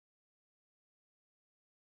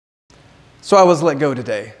So I was let go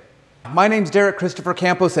today. My name's Derek Christopher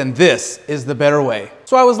Campos, and this is The Better Way.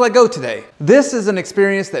 So I was let go today. This is an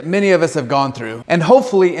experience that many of us have gone through, and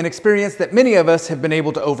hopefully an experience that many of us have been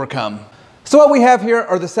able to overcome. So what we have here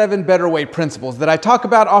are the 7 Better Way principles that I talk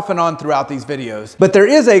about off and on throughout these videos. But there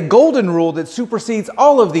is a golden rule that supersedes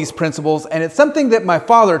all of these principles, and it's something that my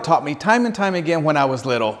father taught me time and time again when I was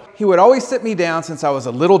little. He would always sit me down since I was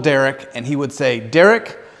a little Derek, and he would say,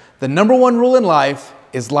 "Derek, the #1 rule in life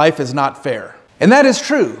is not fair." And that is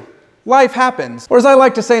true. Life happens, or as I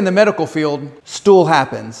like to say in the medical field, stool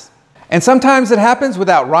happens. And sometimes it happens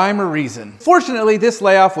without rhyme or reason. Fortunately, this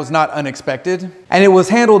layoff was not unexpected, and it was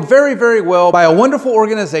handled very, very well by a wonderful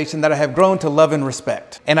organization that I have grown to love and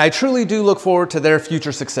respect. And I truly do look forward to their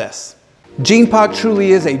future success. GenePoc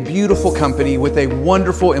truly is a beautiful company with a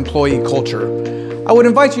wonderful employee culture. I would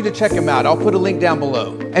invite you to check them out. I'll put a link down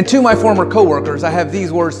below. And to my former coworkers, I have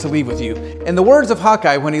these words to leave with you. In the words of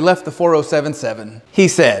Hawkeye when he left the 4077, he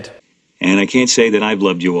said, "And I can't say that I've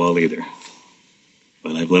loved you all either,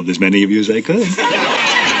 but I've loved as many of you as I could."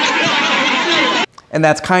 And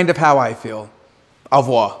that's kind of how I feel. Au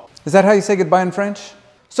revoir. Is that how you say goodbye in French?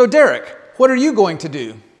 So Derek, what are you going to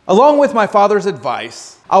do? Along with my father's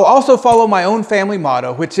advice, I'll also follow my own family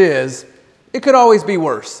motto, which is, it could always be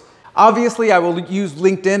worse. Obviously, I will use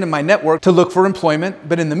LinkedIn and my network to look for employment,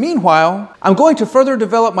 but in the meanwhile, I'm going to further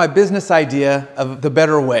develop my business idea of the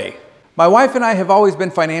better way. My wife and I have always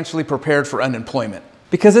been financially prepared for unemployment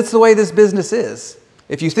because it's the way this business is.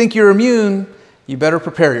 If you think you're immune, you better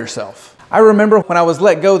prepare yourself. I remember when I was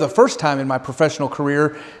let go the first time in my professional career,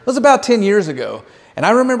 it was about 10 years ago. And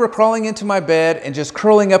I remember crawling into my bed and just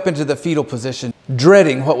curling up into the fetal position,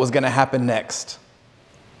 dreading what was going to happen next.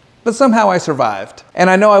 But somehow I survived, and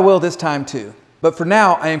I know I will this time too. But for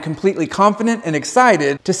now, I am completely confident and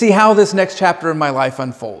excited to see how this next chapter in my life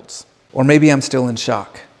unfolds. Or maybe I'm still in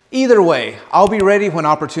shock. Either way, I'll be ready when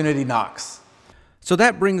opportunity knocks. So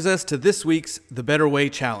that brings us to this week's The Better Way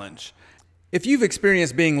Challenge. If you've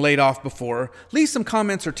experienced being laid off before, leave some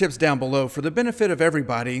comments or tips down below for the benefit of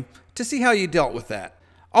everybody to see how you dealt with that.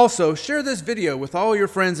 Also, share this video with all your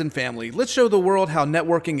friends and family. Let's show the world how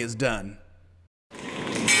networking is done.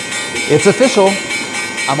 It's official.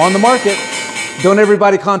 I'm on the market. Don't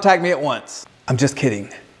everybody contact me at once. I'm just kidding.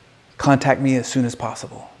 Contact me as soon as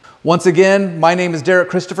possible. Once again, my name is Derek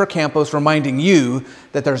Christopher Campos, reminding you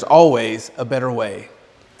that there's always a better way.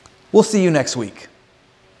 We'll see you next week.